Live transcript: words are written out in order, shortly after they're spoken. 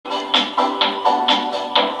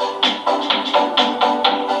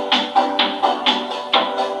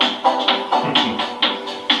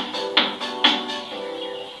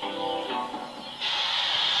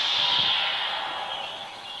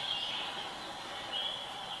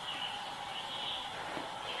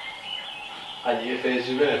عادي فيها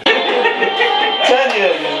الجبال.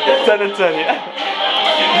 ثانية السنة الثانية.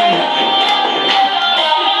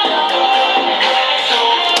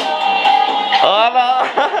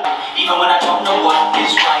 Even when I don't know what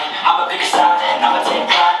is right, I'ma pick a side and I'ma take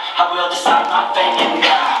pride. I will decide my fate in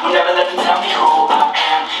God. Will never let them tell me who I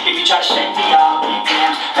am. If you try to shake me, I'll be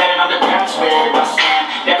damned. Planet underground's where I stand.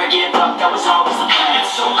 Never give up, that was always the plan.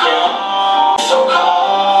 It's so cold, so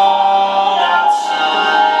cold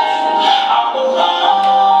outside. I'm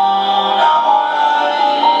alone, I'm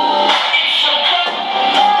alright. It's so cold.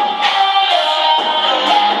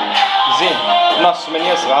 زين 12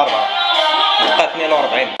 8 7 4 بقى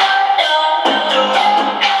 42.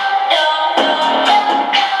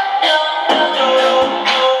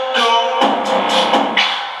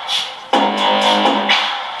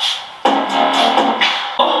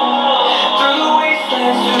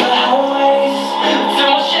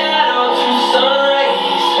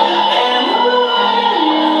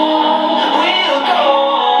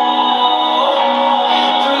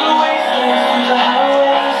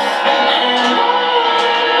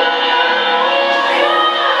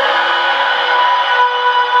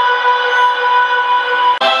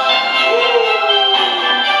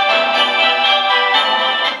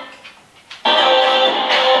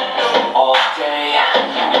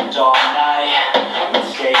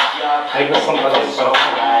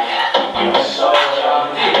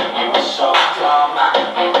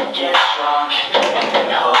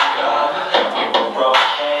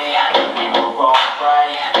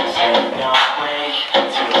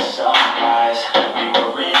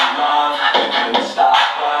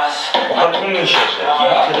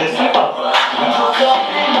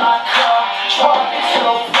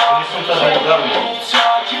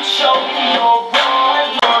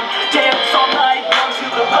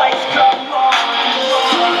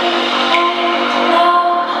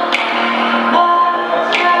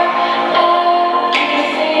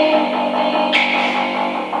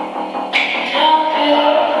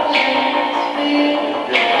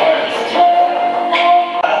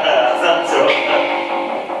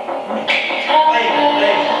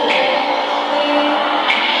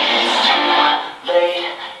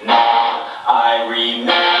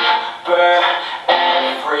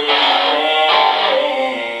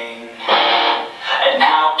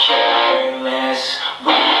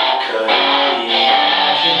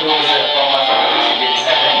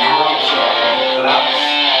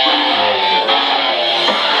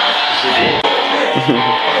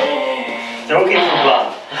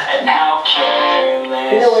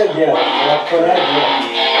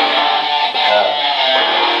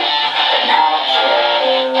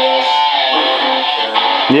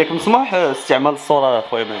 ياك مسموح استعمال الصورة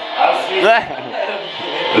اخويا من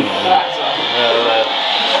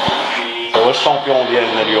هو الشامبيون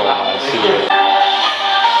ديالنا اليوم.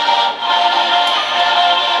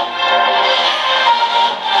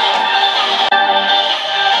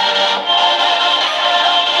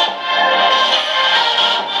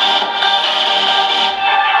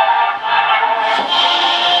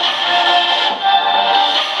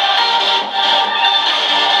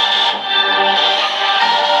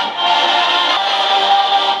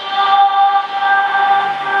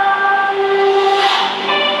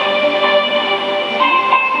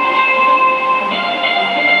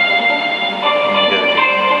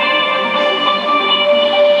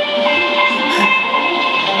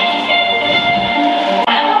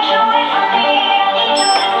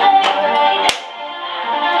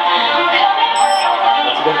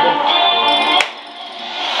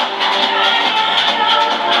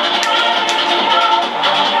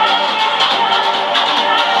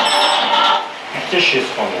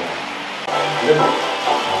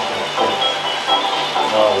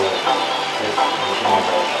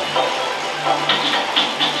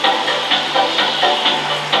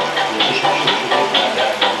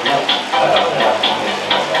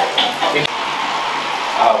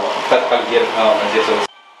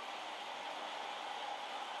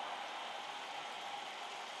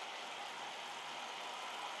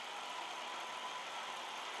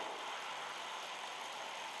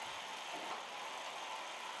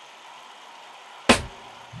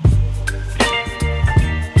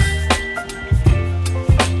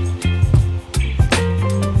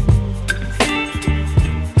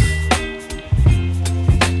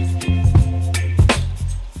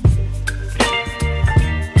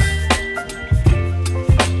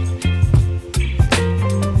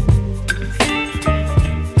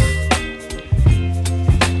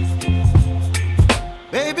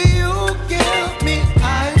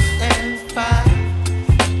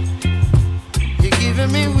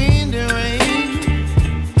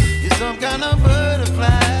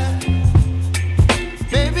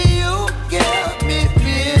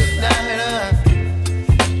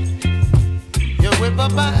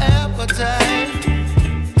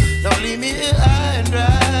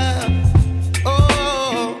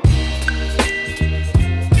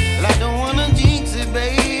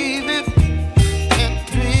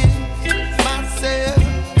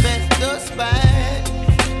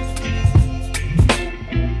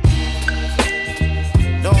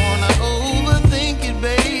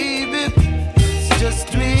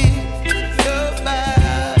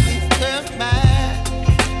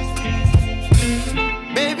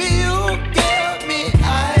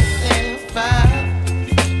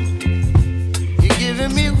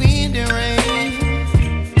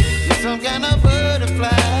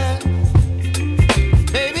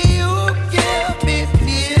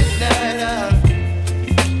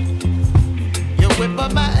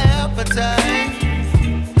 up my appetite.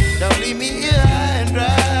 Don't leave me here high and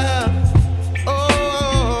dry.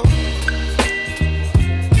 Oh,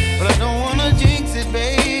 but I don't wanna jinx it,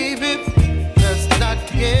 baby. Let's not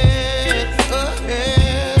get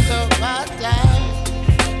ahead of my time.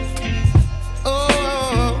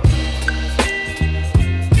 Oh,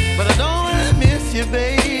 but I don't wanna miss you,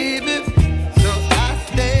 baby. So I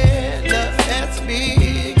stand up and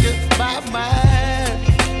speak just my mind.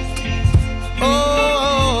 Oh.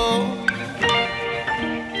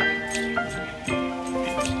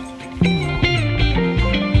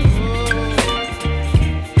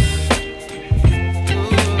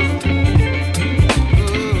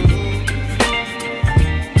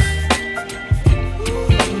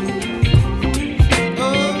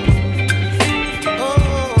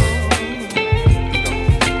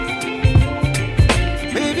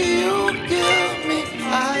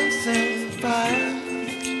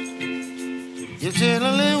 You're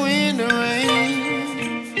chilling in the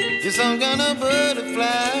rain. You're some kind of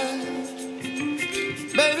butterfly.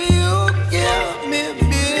 Baby, you give me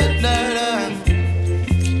midnight.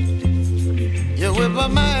 You whip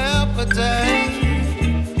up my appetite.